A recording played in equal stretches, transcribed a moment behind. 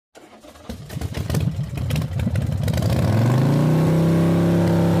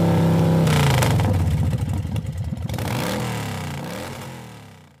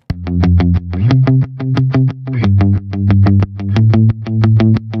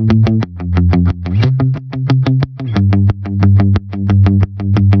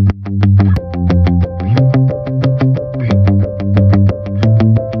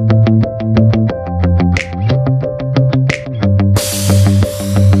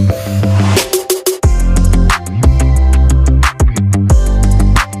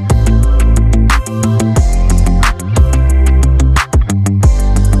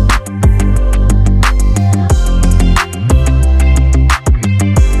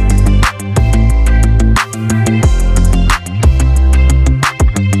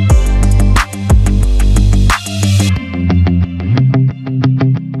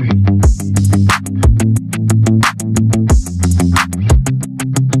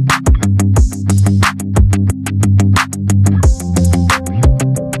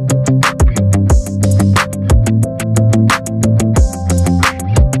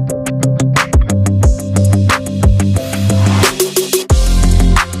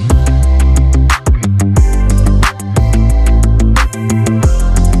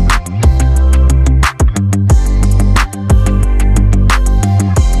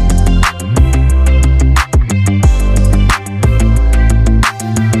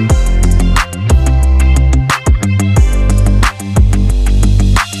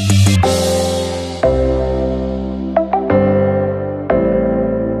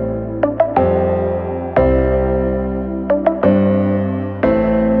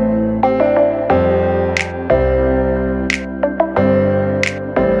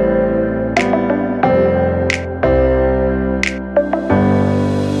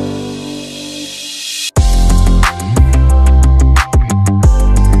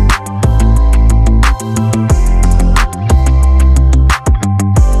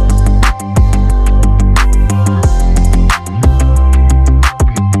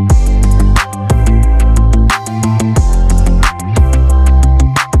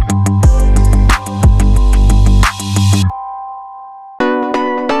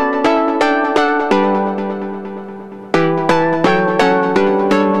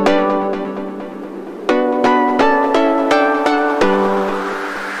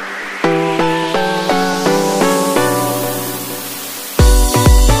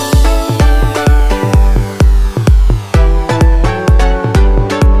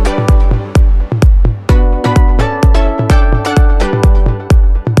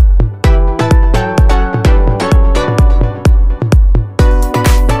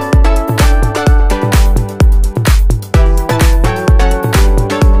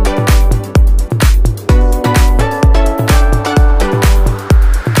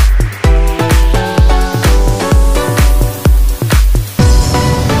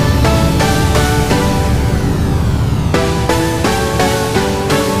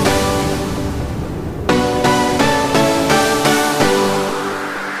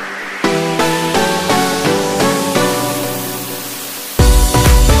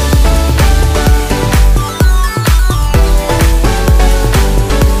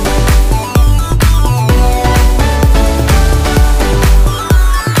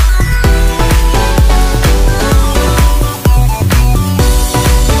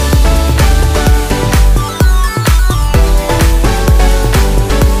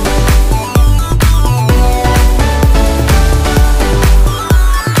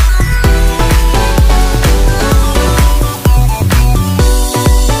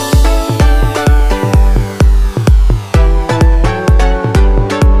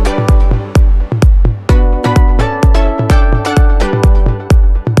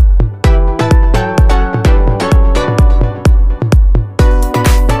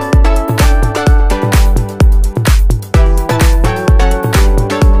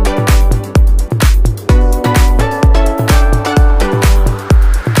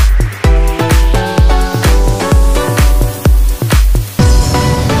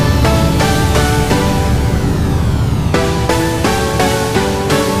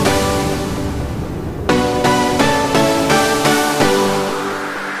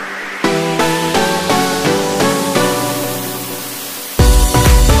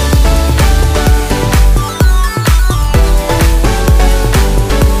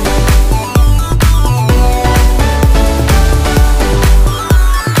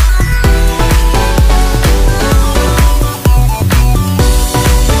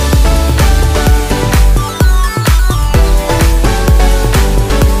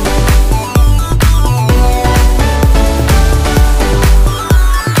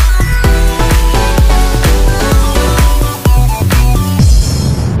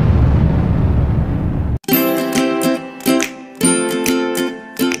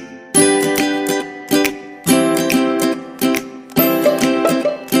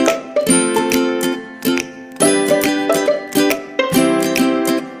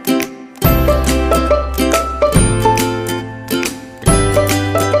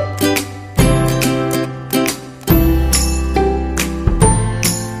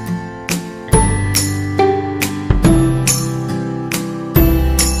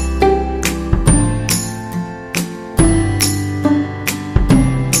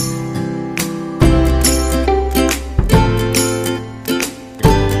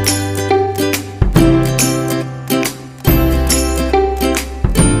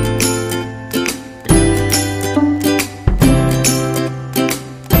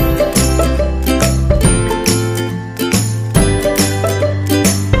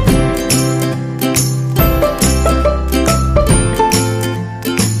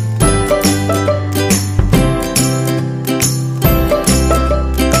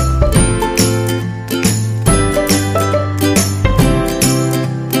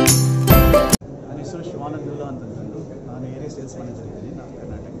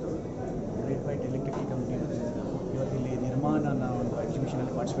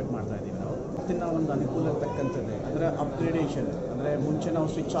Participate ಮಾಡ್ತಾ ಇದ್ದೀವಿ ನಾವು. ಇದನ್ನು ಒಂದು ಅನುಕೂಲ ತಕ್ಕಂಥದ್ದೇ ಅಂದರೆ ಅಪ್ಗ್ರೇಡೇಷನ್, ಅಂದರೆ ಮುಂಚೆ ನಾವು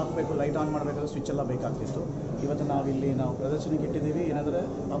ಸ್ವಿಚ್ ಹಾಕಬೇಕು, ಲೈಟ್ ಆನ್ ಮಾಡಬೇಕಾದ್ರೆ ಸ್ವಿಚ್ ಎಲ್ಲ ಬೇಕಾಗ್ತಿತ್ತು. ಇವತ್ತು ನಾವು ಪ್ರದರ್ಶನಕ್ಕೆ ಇಟ್ಟಿದ್ದೀವಿ ಏನಂದರೆ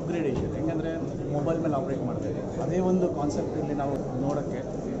ಅಪ್ಗ್ರೇಡೇಷನ್, ಹೆಂಗಂದರೆ ಮೊಬೈಲ್ ಮೇಲೆ ಆಪ್ರೇಟ್ ಮಾಡ್ತೀವಿ. ಅದೇ ಒಂದು ಕಾನ್ಸೆಪ್ಟ್ ಇಲ್ಲಿ ನಾವು ನೋಡೋಕ್ಕೆ.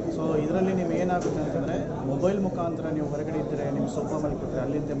 ಸೊ ಇದರಲ್ಲಿ ನೀವು ಏನಾಗುತ್ತೆ ಅಂತಂದರೆ ಮೊಬೈಲ್ ಮುಖಾಂತರ ನೀವು ಹೊರಗಡೆ ಇದ್ದರೆ ನಿಮ್ಮ ಸೋಫಾ ಮೇಲೆ ಕೊಟ್ಟರೆ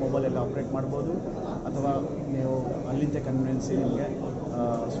ಅಲ್ಲಿಂದ ಮೊಬೈಲ್ ಎಲ್ಲ ಆಪ್ರೇಟ್ ಮಾಡ್ಬೋದು, ಅಥವಾ ನೀವು ಅಲ್ಲಿಂದ ಕನ್ವಿನೆನ್ಸಿ ನಿಮಗೆ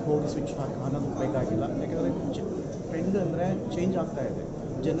ಸ್ಪೋಕ್ ಸ್ವಿಚ್ ಅನ್ನೋದು ಬೇಕಾಗಿಲ್ಲ. ಯಾಕೆಂದರೆ ಟ್ರೆಂಡ್ ಅಂದರೆ ಚೇಂಜ್ ಆಗ್ತಾ ಇದೆ,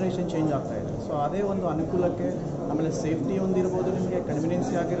 ಜನ್ರೇಷನ್ ಚೇಂಜ್ ಆಗ್ತಾ ಇದೆ. ಸೊ ಅದೇ ಒಂದು ಅನುಕೂಲಕ್ಕೆ, ಆಮೇಲೆ ಸೇಫ್ಟಿ ಒಂದಿರ್ಬೋದು, ನಿಮಗೆ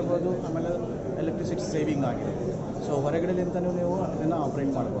ಕನ್ವಿನೆನ್ಸಿ ಆಗಿರ್ಬೋದು, ಆಮೇಲೆ ಎಲೆಕ್ಟ್ರಿಸಿಟಿ ಸೇವಿಂಗ್ ಆಗಿರ್ಬೋದು. ಸೊ ಹೊರಗಡೆಲಿಂದನೂ ನೀವು ಅದನ್ನು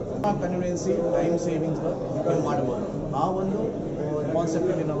ಆಪ್ರೇಟ್ ಮಾಡ್ಬೋದು. ಆ ಕನ್ವಿನೆನ್ಸಿ, ಟೈಮ್ ಸೇವಿಂಗ್ಸ್ ನೀವು ಮಾಡ್ಬೋದು. ಆ ಒಂದು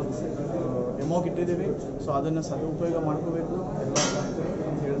ಕಾನ್ಸೆಪ್ಟಲ್ಲಿ ನಾವು ಡೆಮೋಗೆ ಇಟ್ಟಿದ್ದೀವಿ. ಸೊ ಅದನ್ನು ಸದುಪಯೋಗ ಮಾಡ್ಕೋಬೇಕು ಎಲ್ಲ ಅಂತ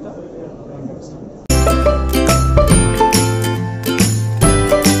ಹೇಳ್ತಾ ಮುಗಿಸ್ತೀವಿ.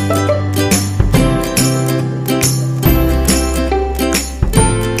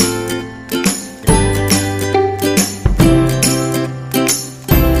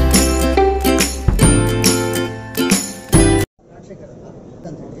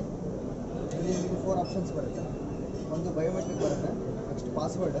 ಇಲ್ಲಿ 4 ಆಪ್ಷನ್ಸ್ ಬರುತ್ತೆ. ಒಂದು ಬಯೋಮೆಟ್ರಿಕ್ ಬರುತ್ತೆ, ನೆಕ್ಸ್ಟ್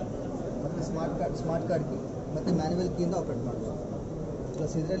ಪಾಸ್ವರ್ಡ್, ಮತ್ತು ಸ್ಮಾರ್ಟ್ ಕಾರ್ಡ್ ಕೀ, ಮತ್ತು ಮ್ಯಾನ್ಯುವಲ್ ಕೀಯಿಂದ ಆಪ್ರೇಟ್ ಮಾಡ್ಬೋದು.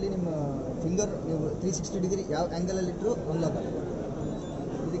 ಪ್ಲಸ್ ಇದರಲ್ಲಿ ನಿಮ್ಮ ಫಿಂಗರ್ ನೀವು 360 ಡಿಗ್ರಿ ಯಾವ ಆ್ಯಂಗಲಲ್ಲಿ ಇಟ್ಟರೂ ಅನ್ಲಾಕ್ ಆಗುತ್ತೆ.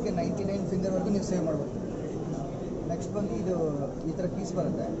 ಇದಕ್ಕೆ 99 ಫಿಂಗರ್ವರೆಗೂ ನೀವು ಸೇವ್ ಮಾಡ್ಬೋದು. ನೆಕ್ಸ್ಟ್ ಬಂದು ಇದು ಈ ಥರ ಕೀಸ್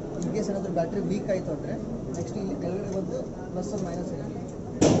ಬರುತ್ತೆ. ಇನ್ ಕೇಸ್ ಏನಾದರೂ ಬ್ಯಾಟ್ರಿ ವೀಕ್ ಆಯಿತು ಅಂದರೆ ನೆಕ್ಸ್ಟ್ ಇಲ್ಲಿ ಕೆಳಗಡೆ ಬಂದು ಪ್ಲಸ್ ಆರ್ ಮೈನಸ್ ಇರುತ್ತೆ.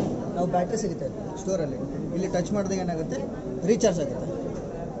 ನಾವು ಬ್ಯಾಟ್ರಿ ಸಿಗುತ್ತೆ ಸ್ಟೋರಲ್ಲಿ, ಇಲ್ಲಿ ಟಚ್ ಮಾಡಿದಾಗ ಏನಾಗುತ್ತೆ, ರೀಚಾರ್ಜ್ ಆಗುತ್ತೆ.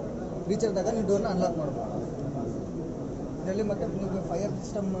 ರೀಚಾರ್ಜ್ ಆದಾಗ ನೀವು ಡೋರ್ನ ಅನ್ಲಾಕ್ ಮಾಡ್ಬೋದು. ಇದರಲ್ಲಿ ಮತ್ತು ನಿಮಗೆ ಫೈರ್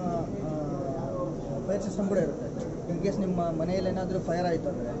ಸಿಸ್ಟಮ್ ಕೂಡ ಇರುತ್ತೆ. ಇನ್ ಕೇಸ್ ನಿಮ್ಮ ಮನೆಯಲ್ಲಿ ಏನಾದರೂ ಫೈರ್ ಆಯಿತು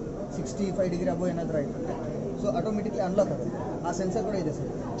ಅಂದರೆ 65 ಡಿಗ್ರಿ ಅಬೋ ಏನಾದರೂ ಆಯಿತು ಅಂದರೆ ಸೊ ಆಟೋಮೆಟಿಕ್ಲಿ ಅನ್ಲಾಕ್ ಆಗುತ್ತೆ. ಆ ಸೆನ್ಸರ್ ಕೂಡ ಇದೆ ಸರ್.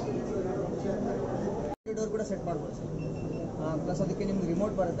 ಡೋರ್ ಕೂಡ ಸೆಟ್ ಮಾಡ್ಬೋದು ಸರ್. ಪ್ಲಸ್ ಅದಕ್ಕೆ ನಿಮ್ಗೆ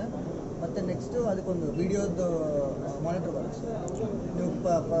ರಿಮೋಟ್ ಬರುತ್ತೆ, ಮತ್ತು ನೆಕ್ಸ್ಟು ಅದಕ್ಕೊಂದು ವಿಡಿಯೋದು ಮಾನಿಟರ್ ಬರುತ್ತೆ. ನೀವು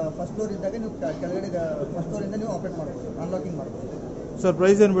ಫಸ್ಟ್ ಫ್ಲೋರ್ ಇದ್ದಾಗ ನೀವು ಕೆಳಗಡೆ ಫಸ್ಟ್ ಫ್ಲೋರಿಂದ ನೀವು ಆಪ್ರೇಟ್ ಮಾಡ್ಬೋದು, ಅನ್ಲಾಕಿಂಗ್ ಮಾಡ್ಬೋದು. ಸರ್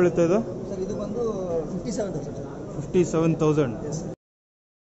ಪ್ರೈಸ್ ಏನು ಬೀಳುತ್ತೆ ಇದು? ಸರ್ ಇದು ಬಂದು 57,000 ಸರ್. 57,000.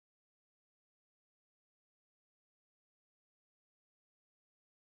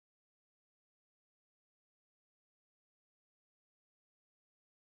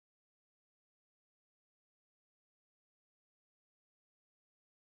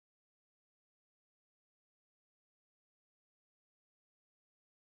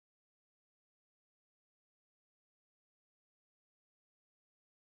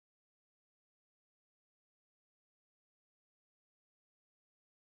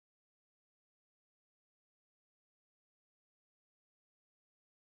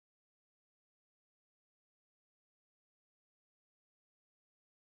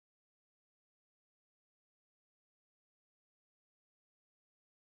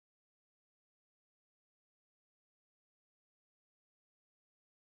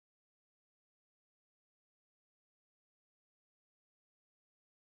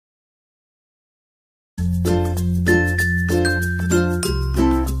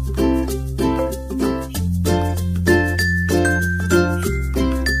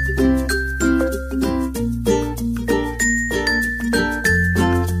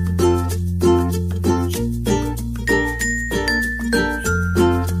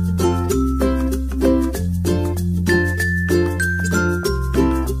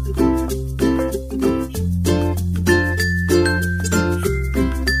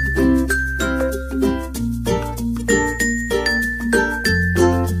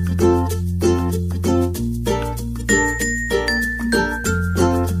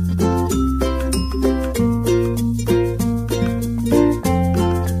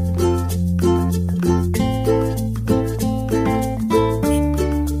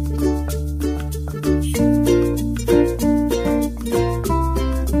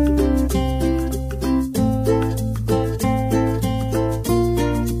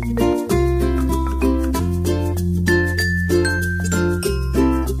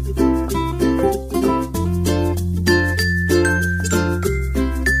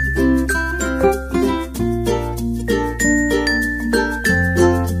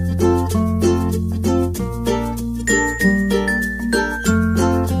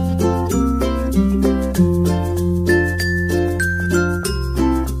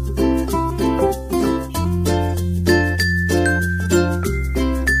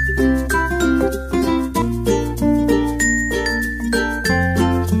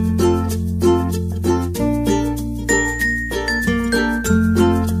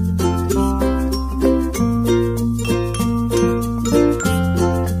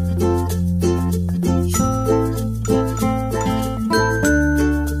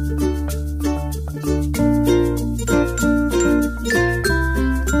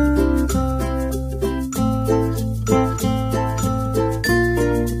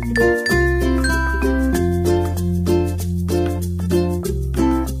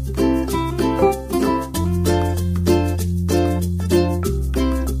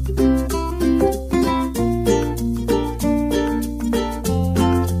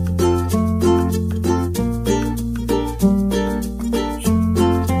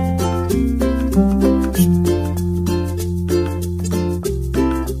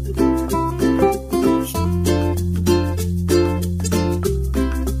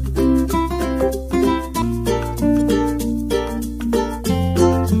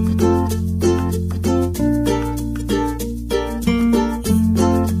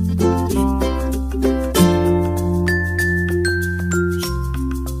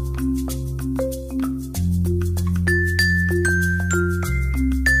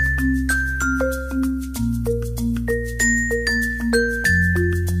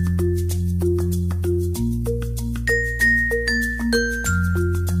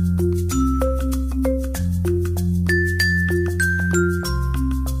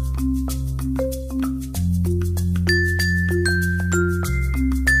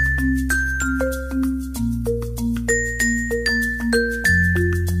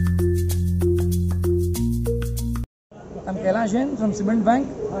 ನಮ್ಮ ಸಿಮೆಂಟ್ ಬ್ಯಾಂಕ್.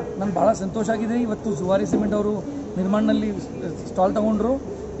 ನನಗೆ ಭಾಳ ಸಂತೋಷ ಆಗಿದೆ. ಇವತ್ತು ಜುವಾರಿ ಸಿಮೆಂಟ್ ಅವರು ನಿರ್ಮಾಣದಲ್ಲಿ ಸ್ಟಾಲ್ ತಗೊಂಡ್ರು.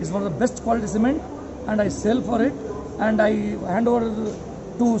 It's one of the best quality cement and I sale for it and I hand over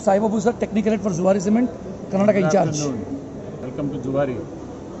to ಸಾಯಿಬಾಬು sir, technical head for Zuari cement, Karnataka in charge. Welcome to Zuari,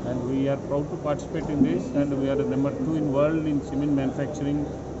 and we are proud to participate in this, and we are the number 2 in world in cement manufacturing,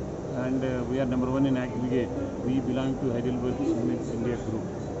 and we are number 1 in aggregate. We belong to Heidelberg Cement India Group.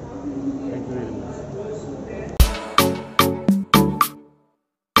 Thank you very much.